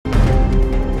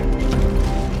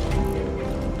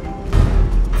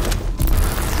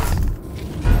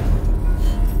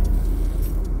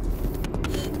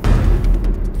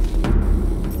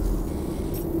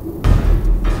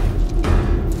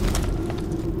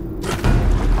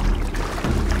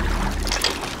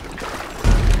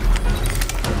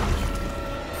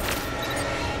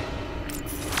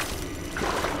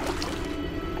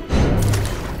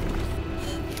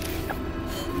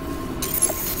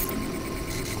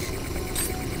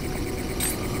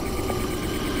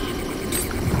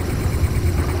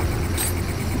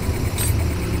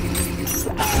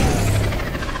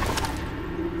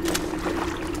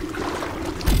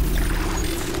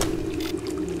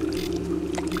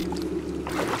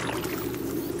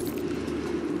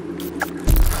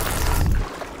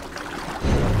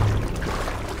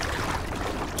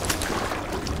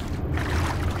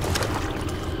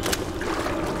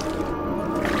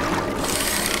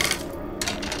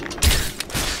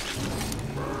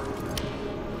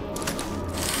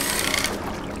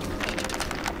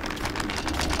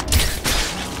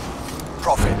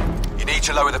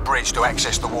to lower the bridge to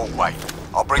access the walkway.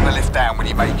 I'll bring the lift down when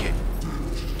you make it.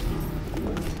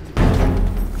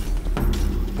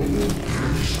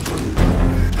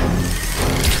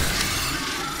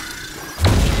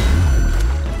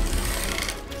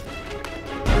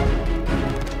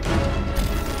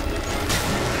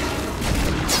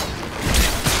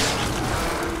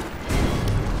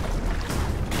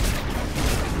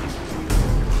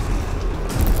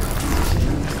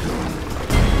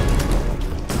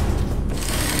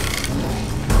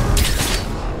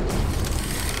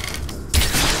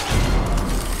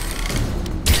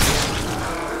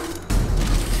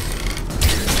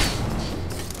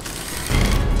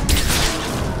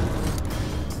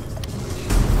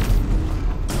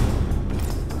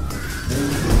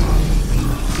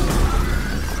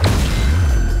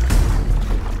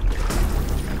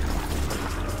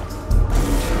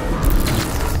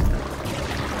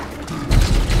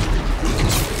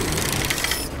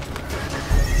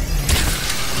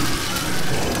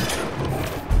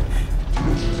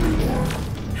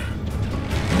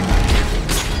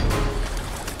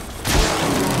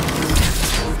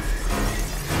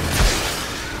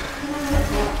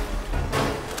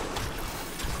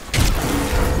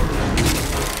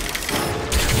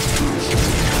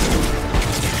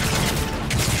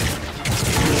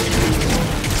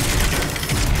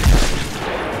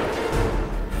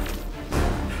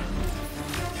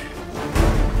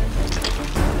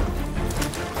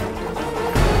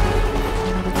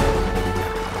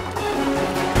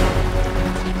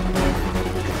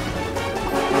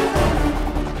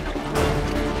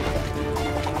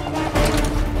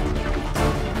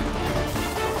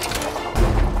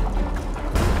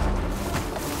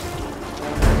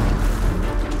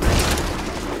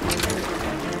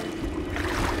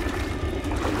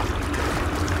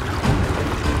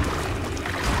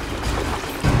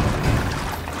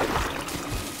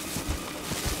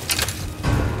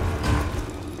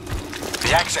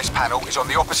 The access panel is on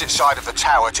the opposite side of the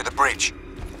tower to the bridge.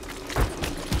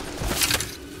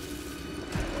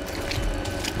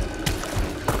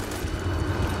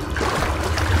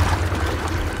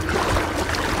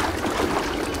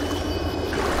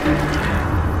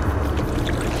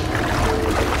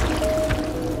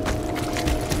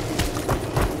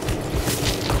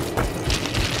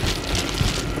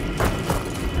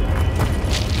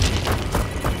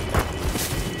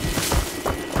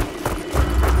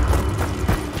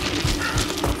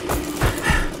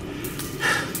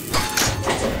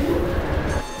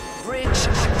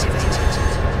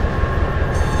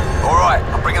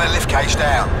 Case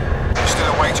down. There's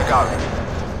still a way to go.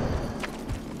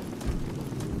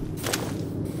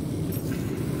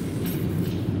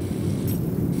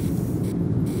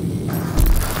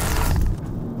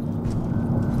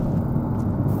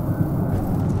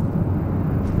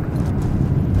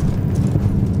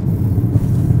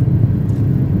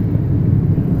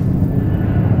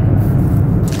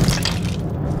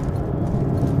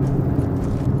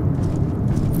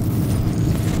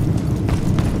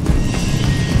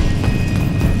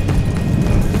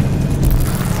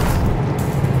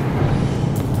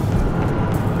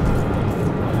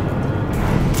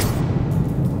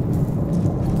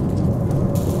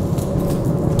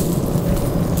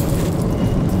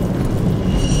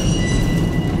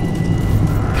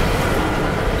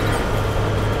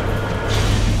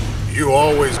 You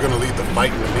always gonna leave the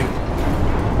fighting to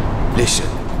me? Listen,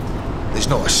 there's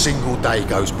not a single day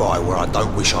goes by where I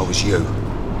don't wish I was you.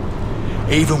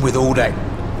 Even with all that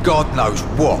God knows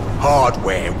what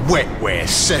hardware, wetware,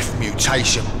 Ceph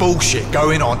mutation bullshit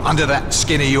going on under that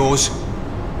skin of yours,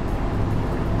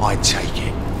 I'd take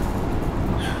it.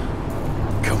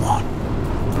 Come on.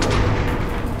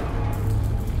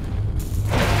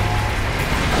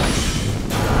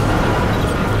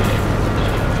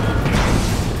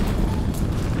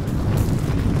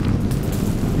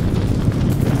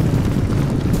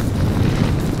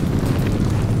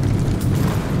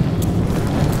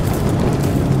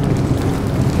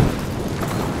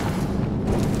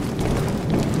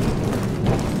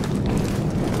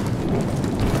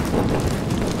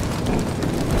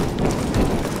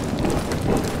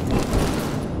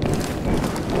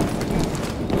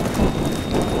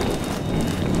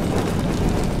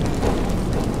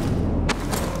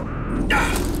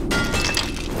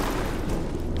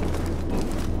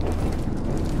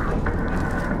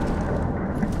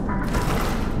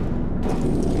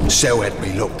 Cell had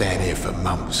me locked down here for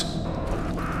months.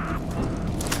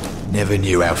 Never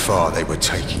knew how far they were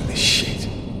taking this shit.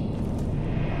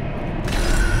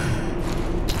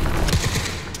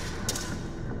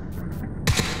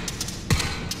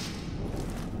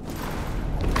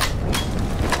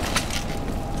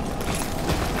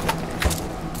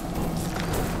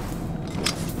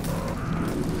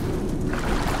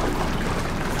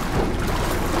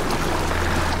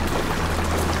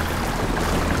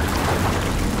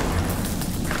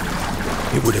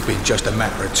 It would have been just a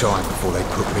matter of time before they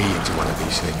put me into one of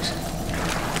these things.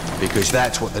 Because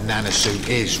that's what the nanosuit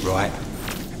is, right?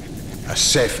 A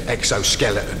Ceph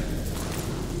exoskeleton.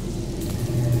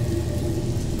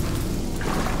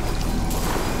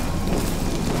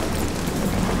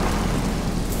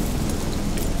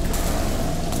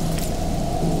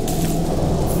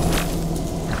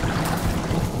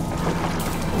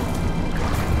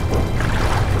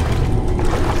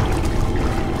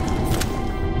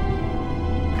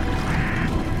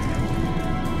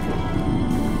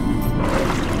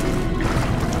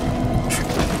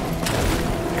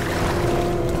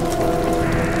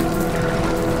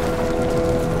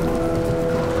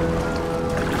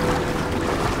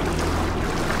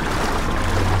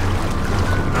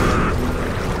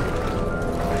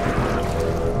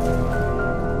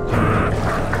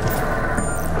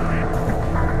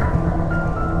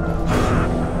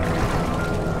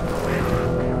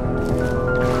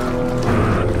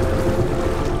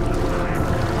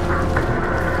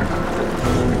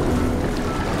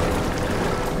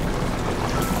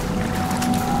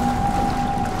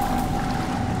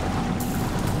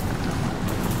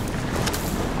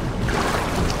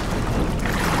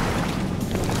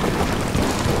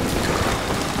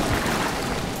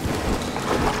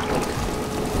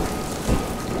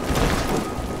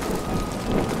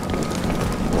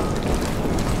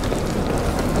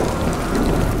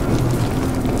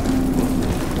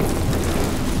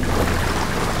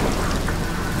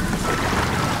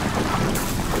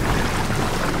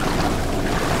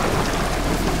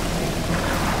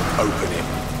 Open it.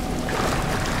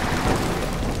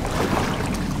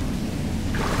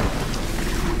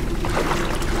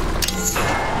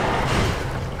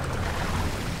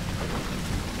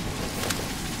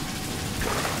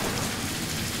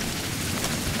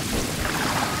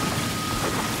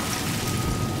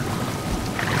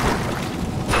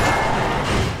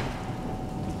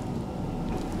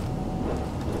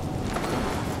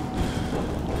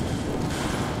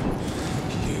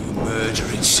 You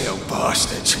murdering cell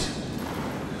bastards.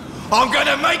 I'm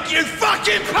gonna make you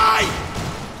fucking pay!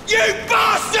 You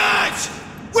bastards!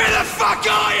 Where the fuck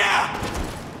are you?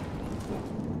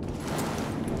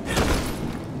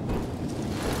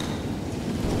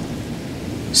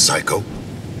 Psycho.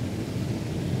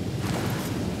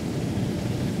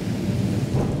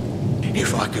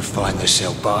 If I could find the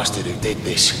cell bastard who did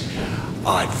this,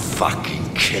 I'd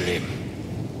fucking kill him.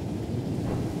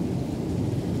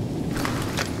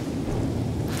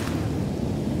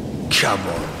 Come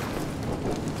on.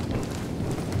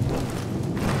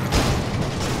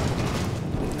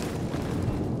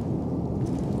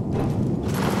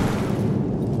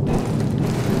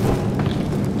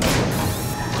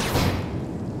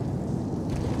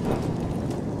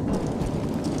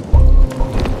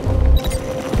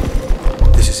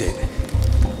 This is it.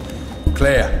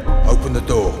 Claire, open the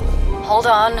door. Hold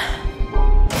on.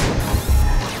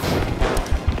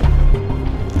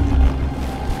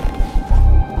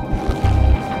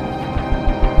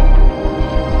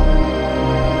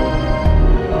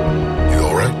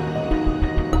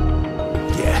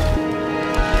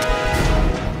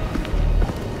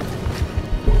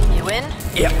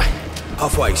 Yep,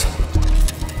 halfways.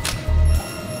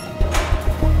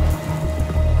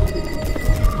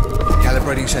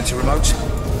 Calibrating sensor remotes.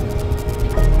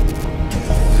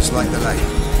 Just like the lake.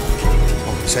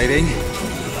 Compensating.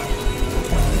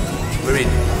 We're in.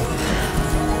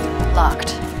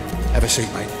 Locked. Have a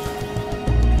seat, mate.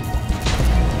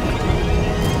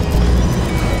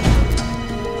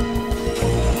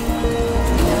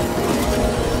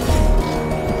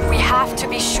 We have to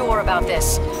be sure about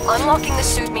this. Unlocking the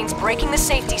suit means breaking the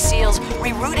safety seals,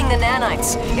 rerouting the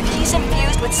nanites. If he's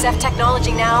infused with Ceph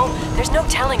technology now, there's no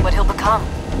telling what he'll become.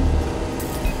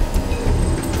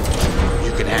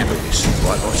 You can handle this,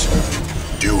 right, boss?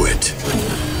 Do it.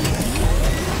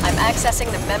 I'm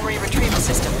accessing the memory retrieval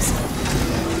systems.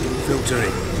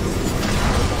 Filtering.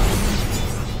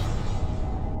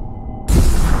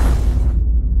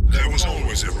 There was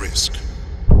always a risk.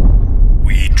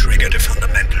 We triggered a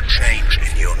fundamental change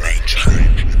in your nature.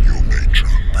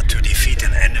 But to defeat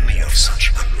an enemy of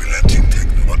such unrelenting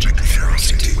technological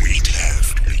ferocity, we'd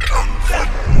have to become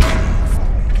vulnerable.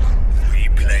 We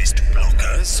placed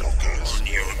blockers on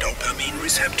your dopamine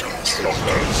receptors.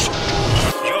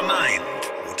 Your mind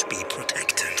would be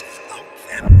protected.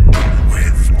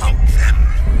 Without them,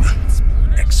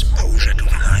 exposure to the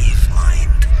hive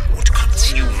mind would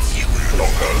consume you.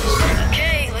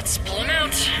 Okay, let's pull him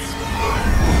out.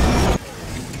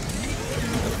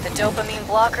 The dopamine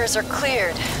blockers are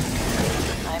cleared.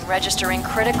 I'm registering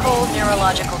critical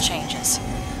neurological changes.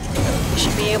 We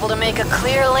should be able to make a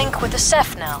clear link with the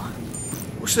Ceph now.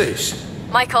 What's this?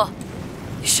 Michael,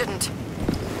 you shouldn't.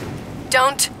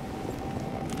 Don't.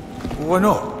 Why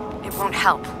not? It won't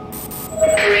help.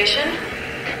 Duration?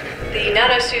 The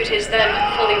nanosuit is then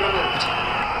fully removed.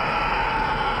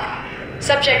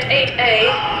 Subject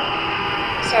 8A,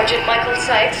 Sergeant Michael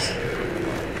Sykes,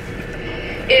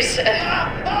 is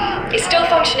still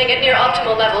functioning at near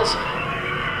optimal levels,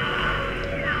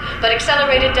 but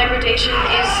accelerated degradation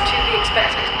is to be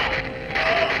expected.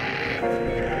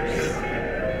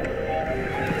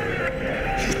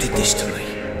 You did this to me.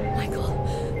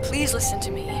 Michael, please listen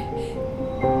to me.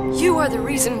 You are the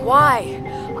reason why.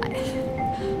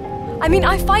 I mean,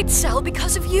 I fight Cell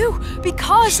because of you.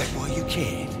 Because... Is that why you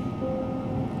cared?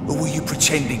 Or were you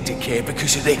pretending to care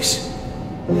because of this?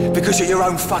 Because of your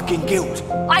own fucking guilt?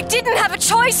 I didn't have a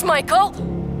choice, Michael!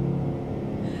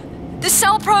 The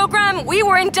Cell program, we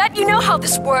were in debt, you know how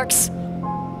this works.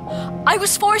 I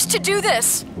was forced to do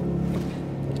this.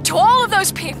 To all of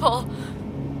those people.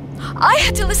 I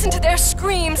had to listen to their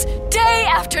screams day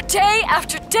after day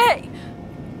after day.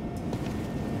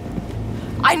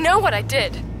 I know what I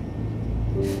did.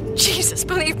 Jesus,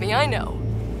 believe me, I know.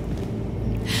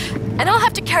 And I'll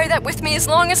have to carry that with me as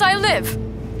long as I live.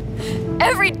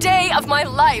 Every day of my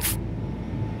life.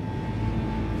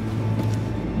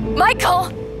 Michael!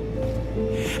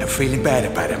 And feeling bad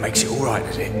about it makes it all right,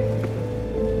 does it?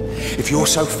 If you're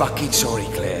so fucking sorry,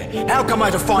 Claire, how come I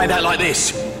had to find out like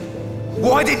this?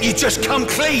 Why didn't you just come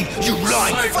clean, you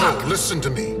lying fuck? Listen to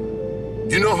me.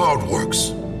 You know how it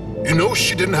works. You know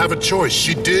she didn't have a choice.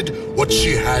 She did what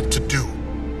she had to do.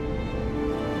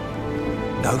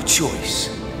 No choice.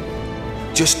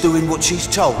 Just doing what she's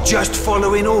told. Just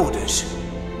following orders.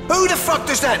 Who the fuck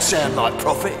does that sound like,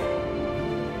 Prophet?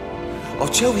 I'll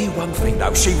tell you one thing,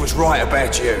 though. She was right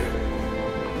about you.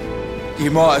 You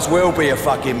might as well be a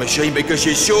fucking machine because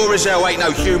you sure as hell ain't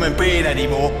no human being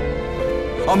anymore.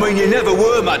 I mean, you never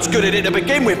were much good at it to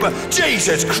begin with, but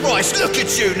Jesus Christ, look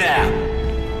at you now!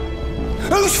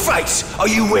 Whose face are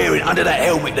you wearing under that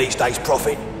helmet these days,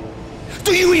 Prophet?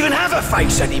 Do you even have a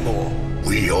face anymore?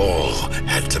 We all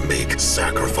had to make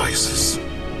sacrifices.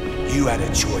 You had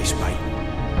a choice, mate.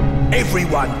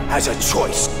 Everyone has a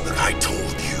choice. I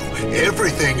told you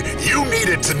everything you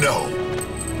needed to know.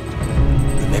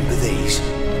 Remember these?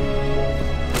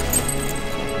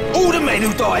 All the men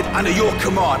who died under your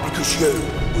command because you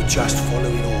were just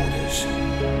following orders.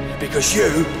 Because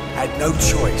you had no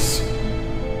choice.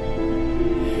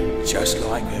 Just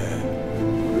like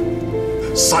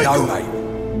her. Psycho. No, mate.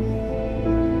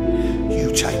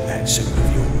 You take that suit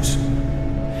of yours,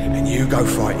 and you go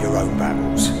fight your own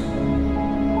battles.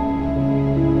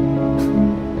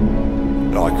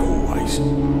 Like always.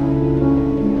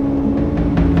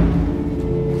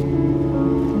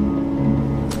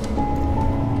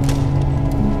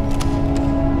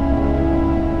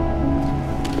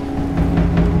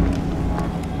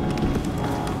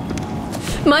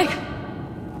 Mike!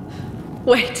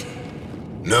 Wait.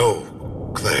 No,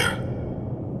 Claire.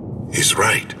 He's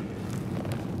right.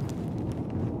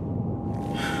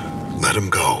 Let him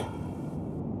go.